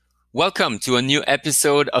Welcome to a new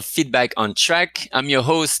episode of Feedback on Track. I'm your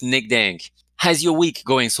host, Nick Dank. How's your week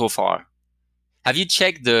going so far? Have you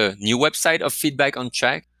checked the new website of Feedback on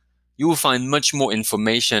Track? You will find much more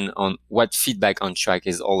information on what Feedback on Track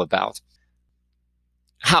is all about.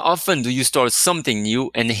 How often do you start something new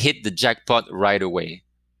and hit the jackpot right away?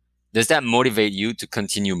 Does that motivate you to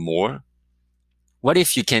continue more? What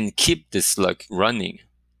if you can keep this luck running?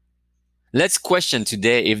 Let's question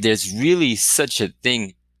today if there's really such a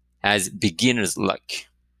thing as beginner's luck.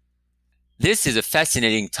 This is a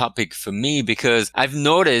fascinating topic for me because I've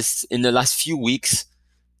noticed in the last few weeks,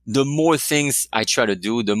 the more things I try to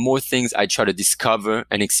do, the more things I try to discover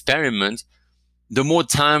and experiment, the more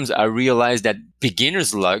times I realize that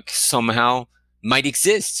beginner's luck somehow might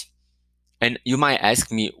exist. And you might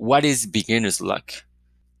ask me, what is beginner's luck?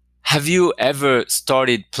 Have you ever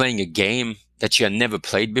started playing a game that you had never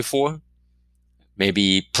played before?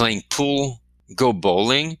 Maybe playing pool, go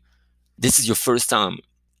bowling. This is your first time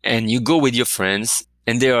and you go with your friends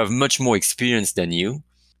and they are much more experienced than you.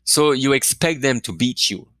 So you expect them to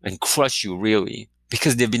beat you and crush you really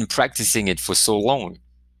because they've been practicing it for so long.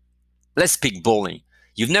 Let's pick bowling.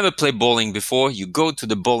 You've never played bowling before. You go to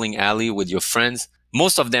the bowling alley with your friends.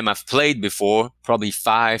 Most of them have played before, probably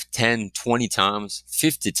 5, 10, 20 times,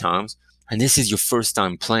 50 times. And this is your first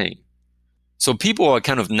time playing. So people are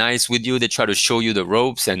kind of nice with you. They try to show you the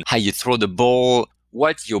ropes and how you throw the ball,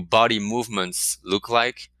 what your body movements look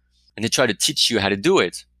like, and they try to teach you how to do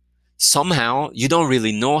it. Somehow, you don't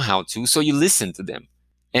really know how to, so you listen to them.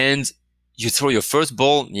 And you throw your first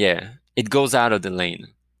ball, it goes out of the lane.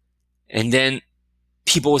 And then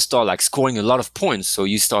people start like scoring a lot of points, so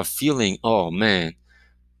you start feeling, oh man,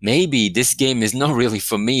 maybe this game is not really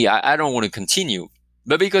for me. I don't want to continue.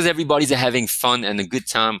 But because everybody's having fun and a good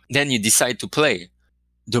time, then you decide to play.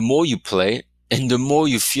 The more you play, and the more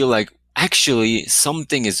you feel like, actually,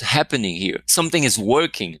 something is happening here. Something is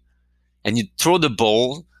working. And you throw the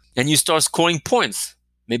ball and you start scoring points.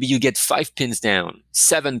 Maybe you get 5 pins down,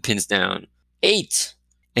 7 pins down, 8.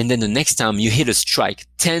 And then the next time you hit a strike,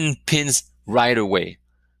 10 pins right away.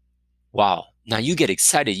 Wow. Now you get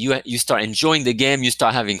excited. You start enjoying the game. You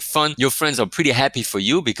start having fun. Your friends are pretty happy for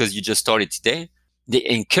you because you just started today. They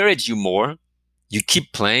encourage you more. You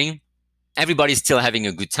keep playing. Everybody's still having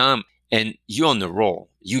a good time. And you're on the roll.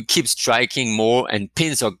 You keep striking more and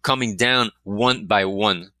pins are coming down one by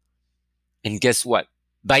one. And guess what?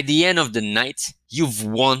 By the end of the night, you've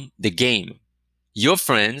won the game. Your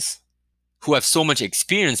friends who have so much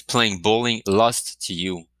experience playing bowling lost to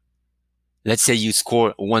you. Let's say you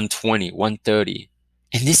score 120, 130,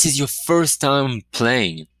 and this is your first time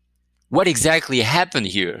playing. What exactly happened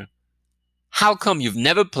here? How come you've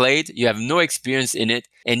never played, you have no experience in it,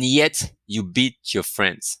 and yet you beat your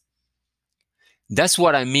friends? That's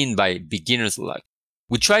what I mean by beginner's luck.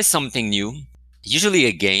 We try something new, usually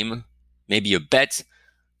a game, maybe a bet.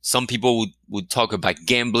 Some people would talk about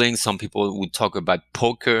gambling. Some people would talk about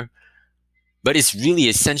poker. But it's really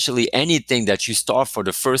essentially anything that you start for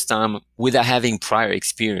the first time without having prior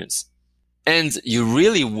experience. And you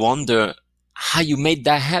really wonder how you made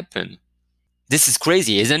that happen. This is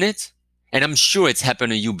crazy, isn't it? And I'm sure it's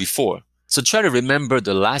happened to you before. So try to remember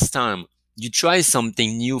the last time you tried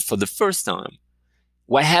something new for the first time.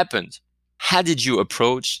 What happened? How did you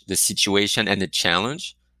approach the situation and the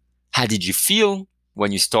challenge? How did you feel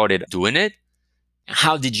when you started doing it?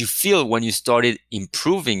 How did you feel when you started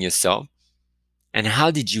improving yourself? And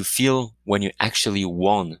how did you feel when you actually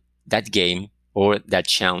won that game or that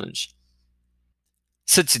challenge?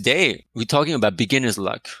 So today we're talking about beginner's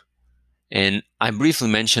luck. And I briefly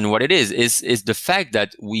mentioned what it is the fact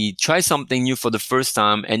that we try something new for the first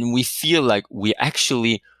time and we feel like we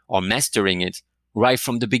actually are mastering it right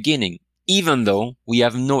from the beginning, even though we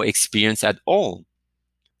have no experience at all.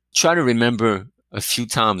 Try to remember a few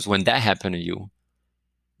times when that happened to you.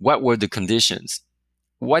 What were the conditions?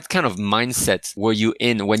 What kind of mindset were you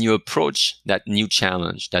in when you approached that new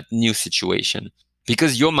challenge, that new situation?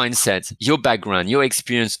 Because your mindset, your background, your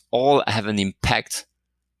experience all have an impact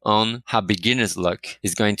on how beginner's luck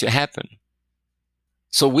is going to happen.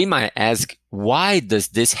 So we might ask, why does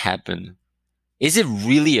this happen? Is it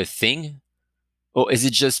really a thing? Or is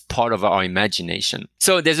it just part of our imagination?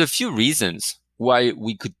 So there's a few reasons why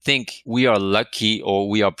we could think we are lucky or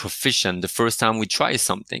we are proficient the first time we try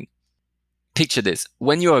something. Picture this.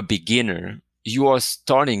 When you're a beginner, you are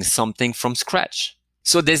starting something from scratch.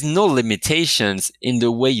 So there's no limitations in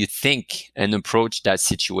the way you think and approach that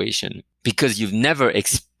situation because you've never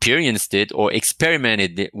experienced it or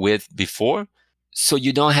experimented it with before. So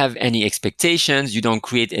you don't have any expectations. You don't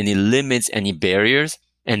create any limits, any barriers.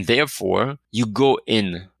 And therefore, you go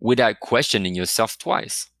in without questioning yourself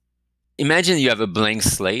twice. Imagine you have a blank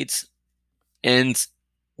slate, and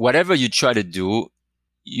whatever you try to do,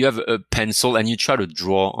 you have a pencil and you try to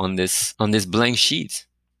draw on this blank sheet.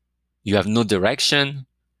 You have no direction,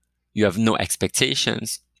 you have no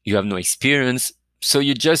expectations, you have no experience. So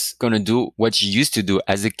you're just going to do what you used to do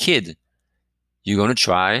as a kid. You're going to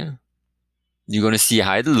try, you're going to see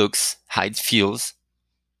how it looks, how it feels,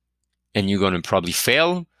 and you're going to probably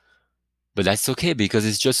fail, but that's okay because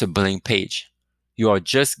it's just a blank page. You are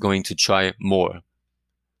just going to try more.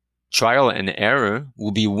 Trial and error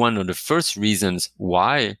will be one of the first reasons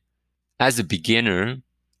why, as a beginner,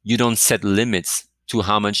 you don't set limits to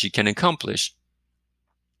how much you can accomplish.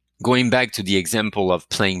 Going back to the example of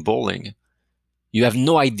playing bowling, you have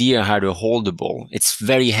no idea how to hold the ball. It's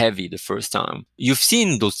very heavy the first time. You've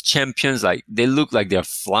seen those champions, like they look like they're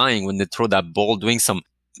flying when they throw that ball, doing some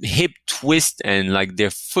hip twist, and like their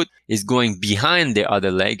foot is going behind their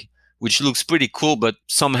other leg, which looks pretty cool, but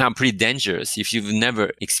somehow pretty dangerous if you've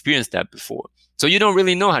never experienced that before. So you don't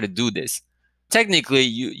really know how to do this. Technically,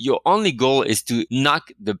 your only goal is to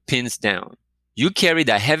knock the pins down. You carry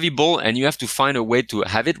that heavy ball and you have to find a way to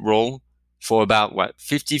have it roll for about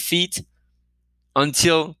 50 feet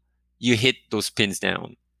until you hit those pins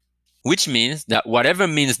down, which means that whatever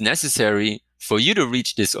means necessary for you to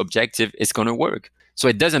reach this objective is going to work. So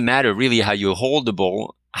it doesn't matter really how you hold the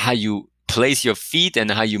ball, how you place your feet, and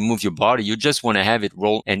how you move your body. You just want to have it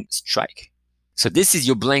roll and strike. So this is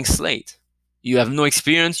your blank slate. You have no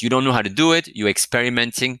experience. You don't know how to do it. You're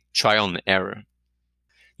experimenting, trial and error.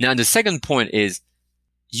 Now, the second point is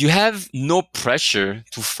you have no pressure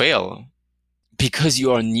to fail because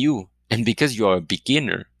you are new and because you are a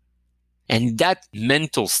beginner. And that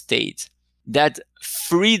mental state, that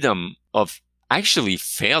freedom of actually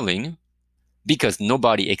failing because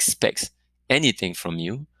nobody expects anything from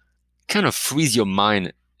you, kind of frees your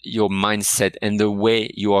mind, your mindset, and the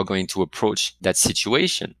way you are going to approach that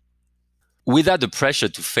situation. Without the pressure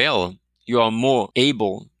to fail, you are more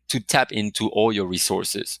able to tap into all your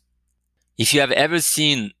resources. If you have ever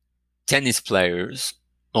seen tennis players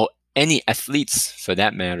or any athletes for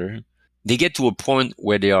that matter, they get to a point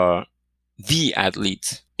where they are the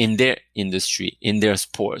athlete in their industry, in their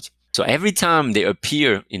sport. So every time they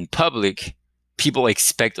appear in public, people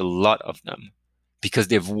expect a lot of them because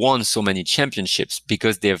they've won so many championships,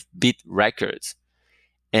 because they've beat records.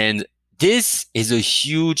 And this is a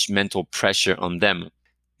huge mental pressure on them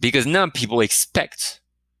because now people expect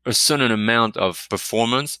a certain amount of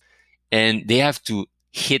performance and they have to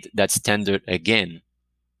hit that standard again.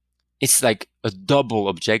 It's like a double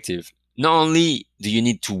objective. Not only do you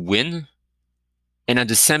need to win, and at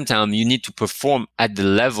the same time, you need to perform at the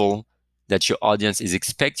level that your audience is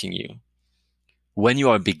expecting you. When you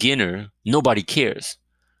are a beginner, nobody cares.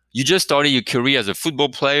 You just started your career as a football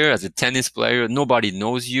player, as a tennis player. Nobody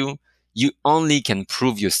knows you. You only can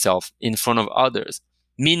prove yourself in front of others.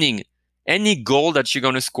 Meaning, any goal that you're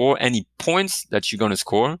going to score, any points that you're going to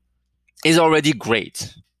score is already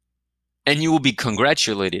great. And you will be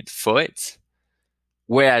congratulated for it.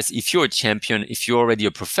 Whereas if you're a champion, if you're already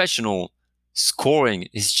a professional, scoring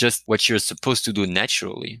is just what you're supposed to do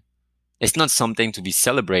naturally. It's not something to be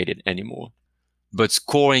celebrated anymore. But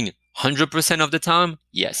scoring 100% of the time,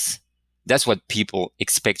 yes, that's what people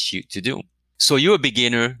expect you to do. So you're a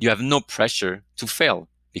beginner, you have no pressure to fail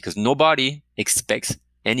because nobody expects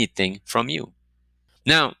anything from you.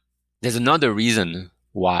 Now, there's another reason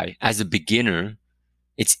why, as a beginner,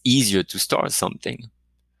 it's easier to start something.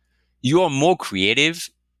 You are more creative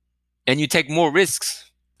and you take more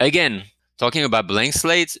risks. Again, talking about blank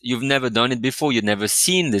slates, you've never done it before, you've never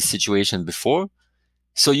seen this situation before.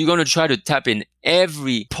 So you're going to try to tap in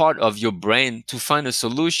every part of your brain to find a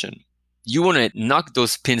solution. You want to knock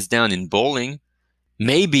those pins down in bowling.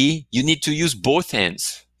 Maybe you need to use both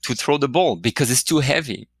hands to throw the ball because it's too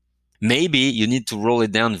heavy. Maybe you need to roll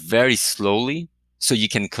it down very slowly so you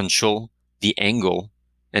can control the angle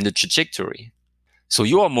and the trajectory. So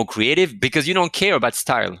you are more creative because you don't care about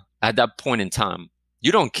style at that point in time.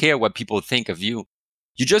 You don't care what people think of you.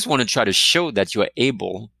 You just want to try to show that you are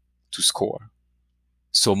able to score.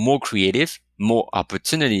 So more creative, more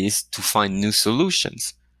opportunities to find new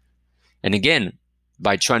solutions. And again,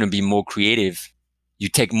 by trying to be more creative, you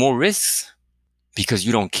take more risks because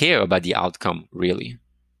you don't care about the outcome, really.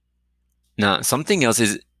 Now, something else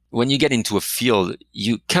is when you get into a field,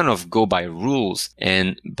 you kind of go by rules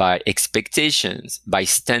and by expectations, by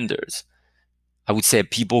standards. I would say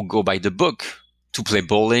people go by the book. To play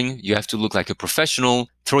bowling, you have to look like a professional,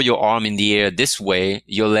 throw your arm in the air this way,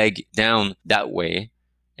 your leg down that way.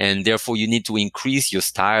 And therefore, you need to increase your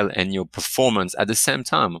style and your performance at the same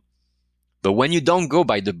time. But when you don't go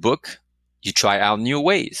by the book, you try out new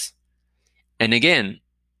ways. And again,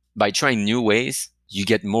 by trying new ways, you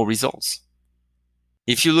get more results.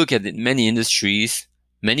 If you look at many industries,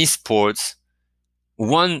 many sports,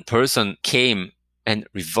 one person came and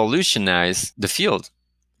revolutionized the field.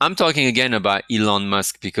 I'm talking again about Elon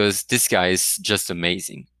Musk because this guy is just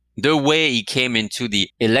amazing. The way he came into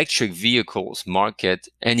the electric vehicles market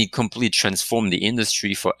and he completely transformed the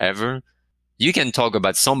industry forever. You can talk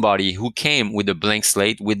about somebody who came with a blank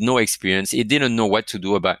slate with no experience. He didn't know what to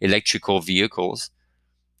do about electrical vehicles.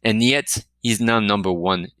 And yet he's now number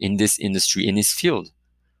one in this industry, in his field.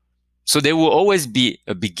 So there will always be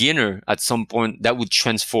a beginner at some point that would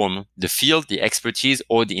transform the field, the expertise,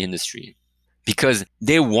 or the industry. Because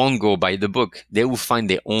they won't go by the book. They will find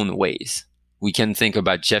their own ways. We can think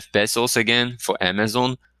about Jeff Bezos again for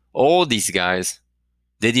Amazon. All these guys,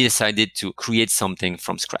 they decided to create something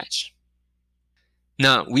from scratch.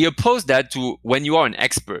 Now, we oppose that to when you are an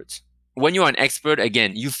expert. When you are an expert,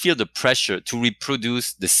 again, you feel the pressure to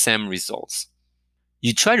reproduce the same results.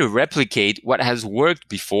 You try to replicate what has worked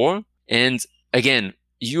before. And again,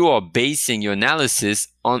 you are basing your analysis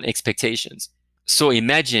on expectations. So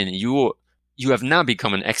imagine you have now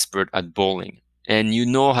become an expert at bowling and you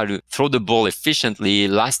know how to throw the ball efficiently.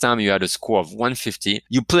 Last time you had a score of 150.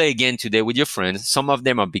 You play again today with your friends. Some of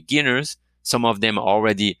them are beginners. Some of them are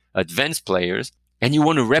already advanced players. And you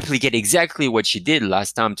want to replicate exactly what you did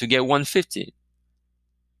last time to get 150.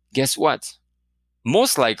 Guess what?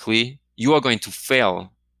 Most likely, you are going to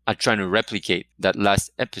fail at trying to replicate that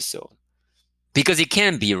last episode because it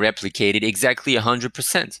can't be replicated exactly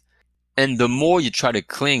 100%. And the more you try to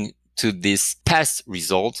cling to this past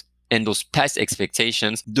result and those past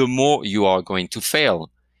expectations, the more you are going to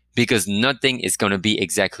fail because nothing is going to be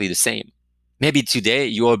exactly the same. Maybe today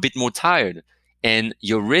you are a bit more tired and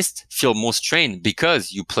your wrists feel more strained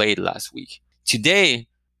because you played last week. Today,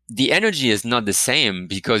 the energy is not the same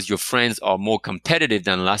because your friends are more competitive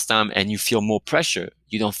than last time and you feel more pressure.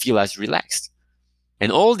 You don't feel as relaxed.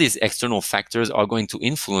 And all these external factors are going to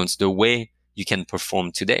influence the way you can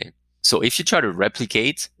perform today. So if you try to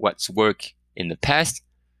replicate what's worked in the past,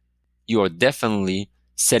 you are definitely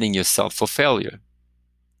setting yourself for failure.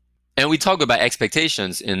 And we talk about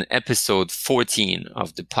expectations in episode 14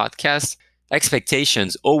 of the podcast.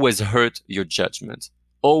 Expectations always hurt your judgment.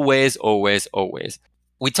 Always, always, always.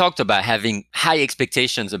 We talked about having high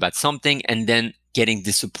expectations about something and then getting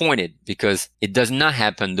disappointed because it does not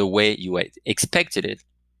happen the way you had expected it.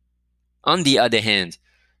 On the other hand,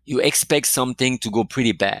 you expect something to go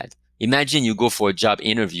pretty bad. Imagine you go for a job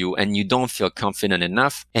interview and you don't feel confident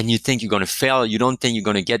enough and you think you're going to fail. You don't think you're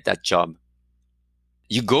going to get that job.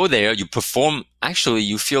 You go there, you perform. Actually,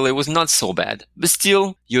 you feel it was not so bad, but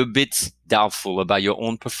still you're a bit doubtful about your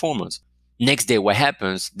own performance. Next day, what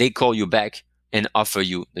happens? They call you back and offer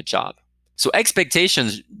you the job. So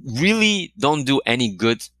expectations really don't do any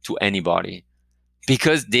good to anybody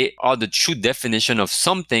because they are the true definition of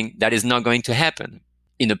something that is not going to happen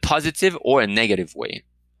in a positive or a negative way.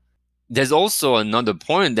 There's also another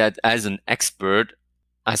point that as an expert,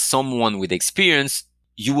 as someone with experience,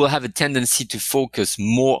 you will have a tendency to focus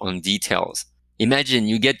more on details. Imagine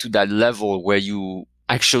you get to that level where you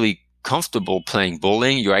actually comfortable playing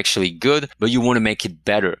bowling, you're actually good, but you want to make it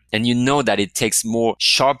better. And you know that it takes more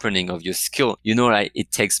sharpening of your skill. You know that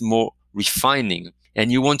it takes more refining.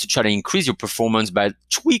 And you want to try to increase your performance by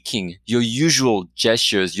tweaking your usual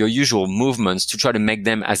gestures, your usual movements to try to make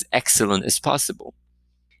them as excellent as possible.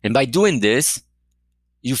 And by doing this,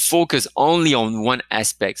 you focus only on one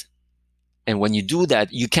aspect. And when you do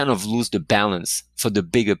that, you kind of lose the balance for the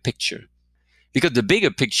bigger picture. Because the bigger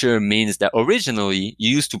picture means that originally you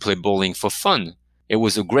used to play bowling for fun. It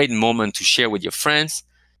was a great moment to share with your friends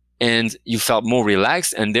and you felt more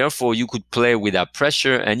relaxed and therefore you could play without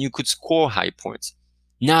pressure and you could score high points.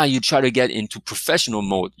 Now you try to get into professional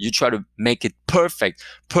mode. You try to make it perfect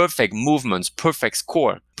movements, perfect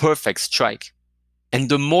score, perfect strike. And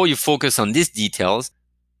the more you focus on these details,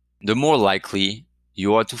 the more likely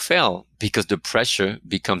you are to fail because the pressure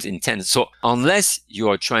becomes intense. So unless you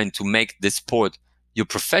are trying to make this sport your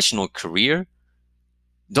professional career,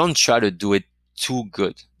 don't try to do it too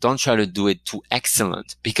good. Don't try to do it too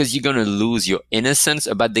excellent because you're going to lose your innocence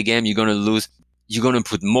about the game. You're going to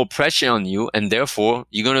put more pressure on you and therefore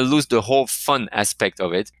you're going to lose the whole fun aspect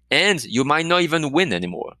of it and you might not even win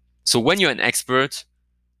anymore. So when you're an expert,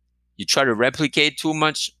 you try to replicate too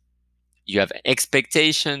much, you have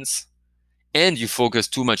expectations, and you focus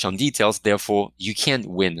too much on details, therefore you can't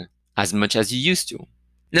win as much as you used to.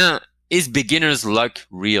 Now, is beginner's luck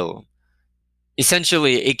real?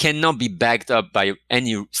 Essentially, it cannot be backed up by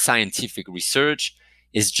any scientific research.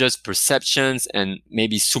 It's just perceptions and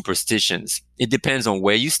maybe superstitions. It depends on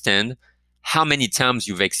where you stand, how many times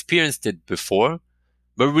you've experienced it before,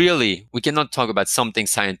 but really, we cannot talk about something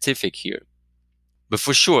scientific here. But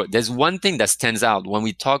for sure, there's one thing that stands out when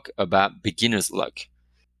we talk about beginner's luck.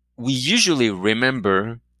 We usually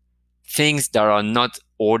remember things that are not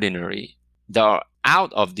ordinary, that are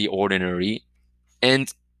out of the ordinary,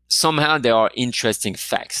 and somehow there are interesting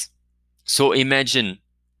facts. So imagine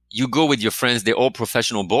you go with your friends, they're all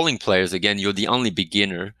professional bowling players. Again, you're the only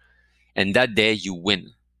beginner, and that day you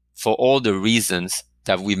win for all the reasons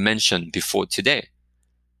that we mentioned before today.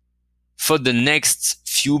 For the next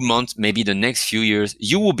few months, maybe the next few years,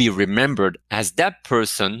 you will be remembered as that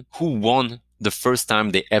person who won the first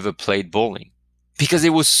time they ever played bowling because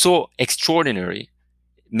it was so extraordinary.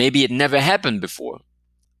 Maybe it never happened before,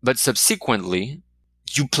 but subsequently,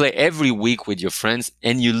 you play every week with your friends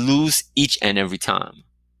and you lose each and every time.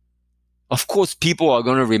 Of course, people are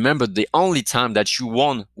going to remember the only time that you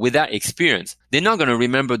won with that experience. They're not going to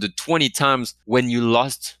remember the 20 times when you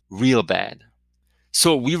lost real bad.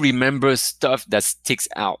 So we remember stuff that sticks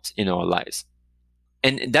out in our lives.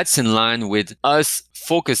 And that's in line with us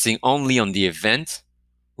focusing only on the event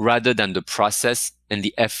rather than the process and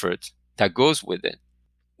the effort that goes with it.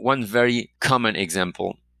 One very common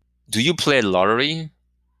example. Do you play lottery?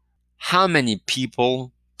 How many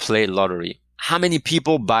people play lottery? How many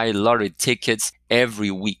people buy lottery tickets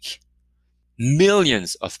every week?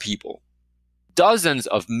 Millions of people. Dozens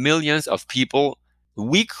of millions of people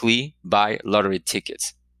weekly buy lottery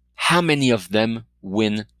tickets. How many of them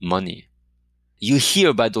win money? You hear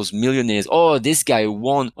about those millionaires. Oh, this guy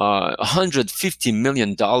won $150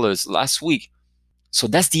 million last week. So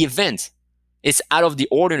that's the event. It's out of the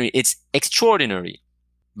ordinary. It's extraordinary.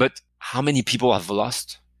 But how many people have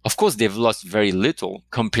lost? Of course, they've lost very little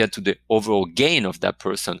compared to the overall gain of that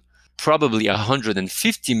person. Probably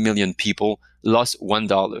 150 million people lost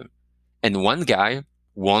 $1. And one guy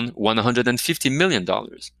won $150 million.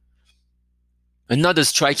 Another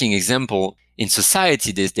striking example in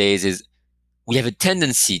society these days is we have a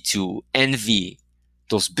tendency to envy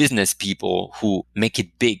those business people who make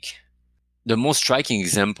it big. The most striking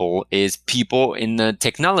example is people in the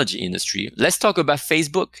technology industry. Let's talk about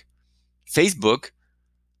Facebook. Facebook,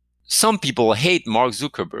 some people hate Mark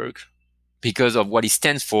Zuckerberg because of what he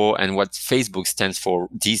stands for and what Facebook stands for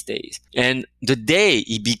these days. And the day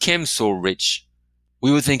he became so rich,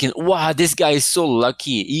 we were thinking, wow, this guy is so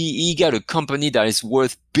lucky. He got a company that is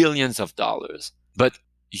worth billions of dollars. But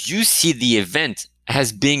you see the event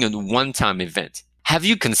as being a one-time event. Have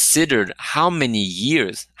you considered how many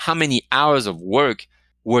years, how many hours of work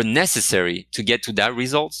were necessary to get to that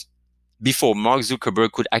result? Before Mark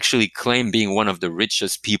Zuckerberg could actually claim being one of the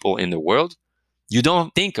richest people in the world? You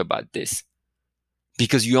don't think about this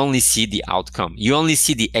because you only see the outcome. You only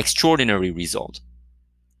see the extraordinary result.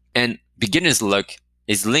 And beginner's luck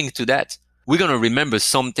is linked to that. We're going to remember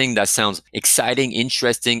something that sounds exciting,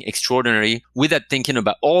 interesting, extraordinary without thinking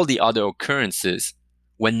about all the other occurrences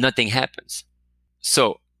when nothing happens.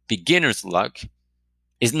 So beginner's luck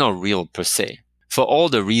is not real per se for all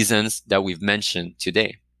the reasons that we've mentioned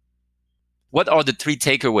today. What are the 3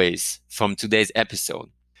 takeaways from today's episode?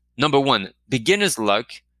 Number 1, beginner's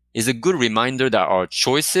luck is a good reminder that our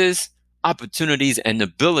choices, opportunities, and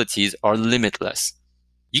abilities are limitless.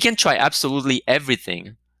 You can try absolutely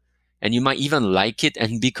everything, and you might even like it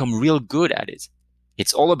and become real good at it.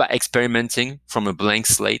 It's all about experimenting from a blank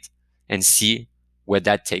slate and see where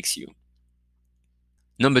that takes you.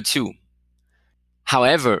 Number 2,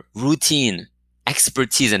 however, routine,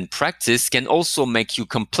 expertise, and practice can also make you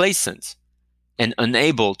complacent and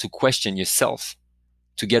unable to question yourself,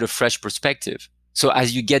 to get a fresh perspective. So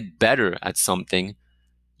as you get better at something,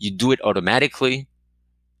 you do it automatically,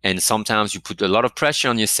 and sometimes you put a lot of pressure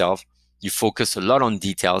on yourself, you focus a lot on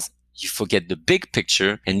details, you forget the big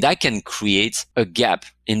picture, and that can create a gap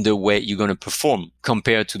in the way you're going to perform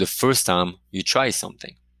compared to the first time you try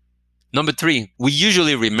something. Number 3, we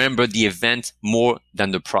usually remember the event more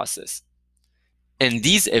than the process. And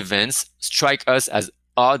these events strike us as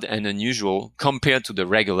odd and unusual compared to the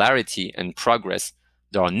regularity and progress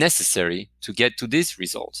that are necessary to get to these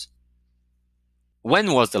results.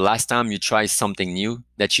 When was the last time you tried something new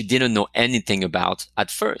that you didn't know anything about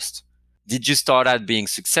at first? Did you start out being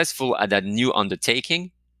successful at that new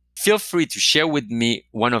undertaking? Feel free to share with me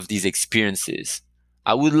one of these experiences.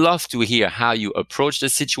 I would love to hear how you approached the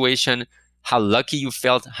situation, how lucky you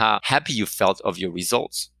felt, how happy you felt of your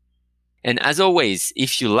results. And as always,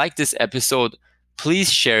 if you like this episode,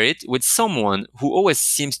 please share it with someone who always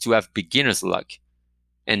seems to have beginner's luck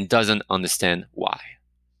and doesn't understand why.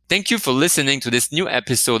 Thank you for listening to this new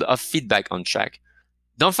episode of Feedback on Track.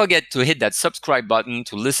 Don't forget to hit that subscribe button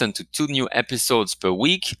to listen to 2 new episodes per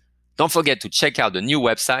week. Don't forget to check out the new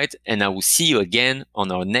website, and I will see you again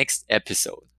on our next episode.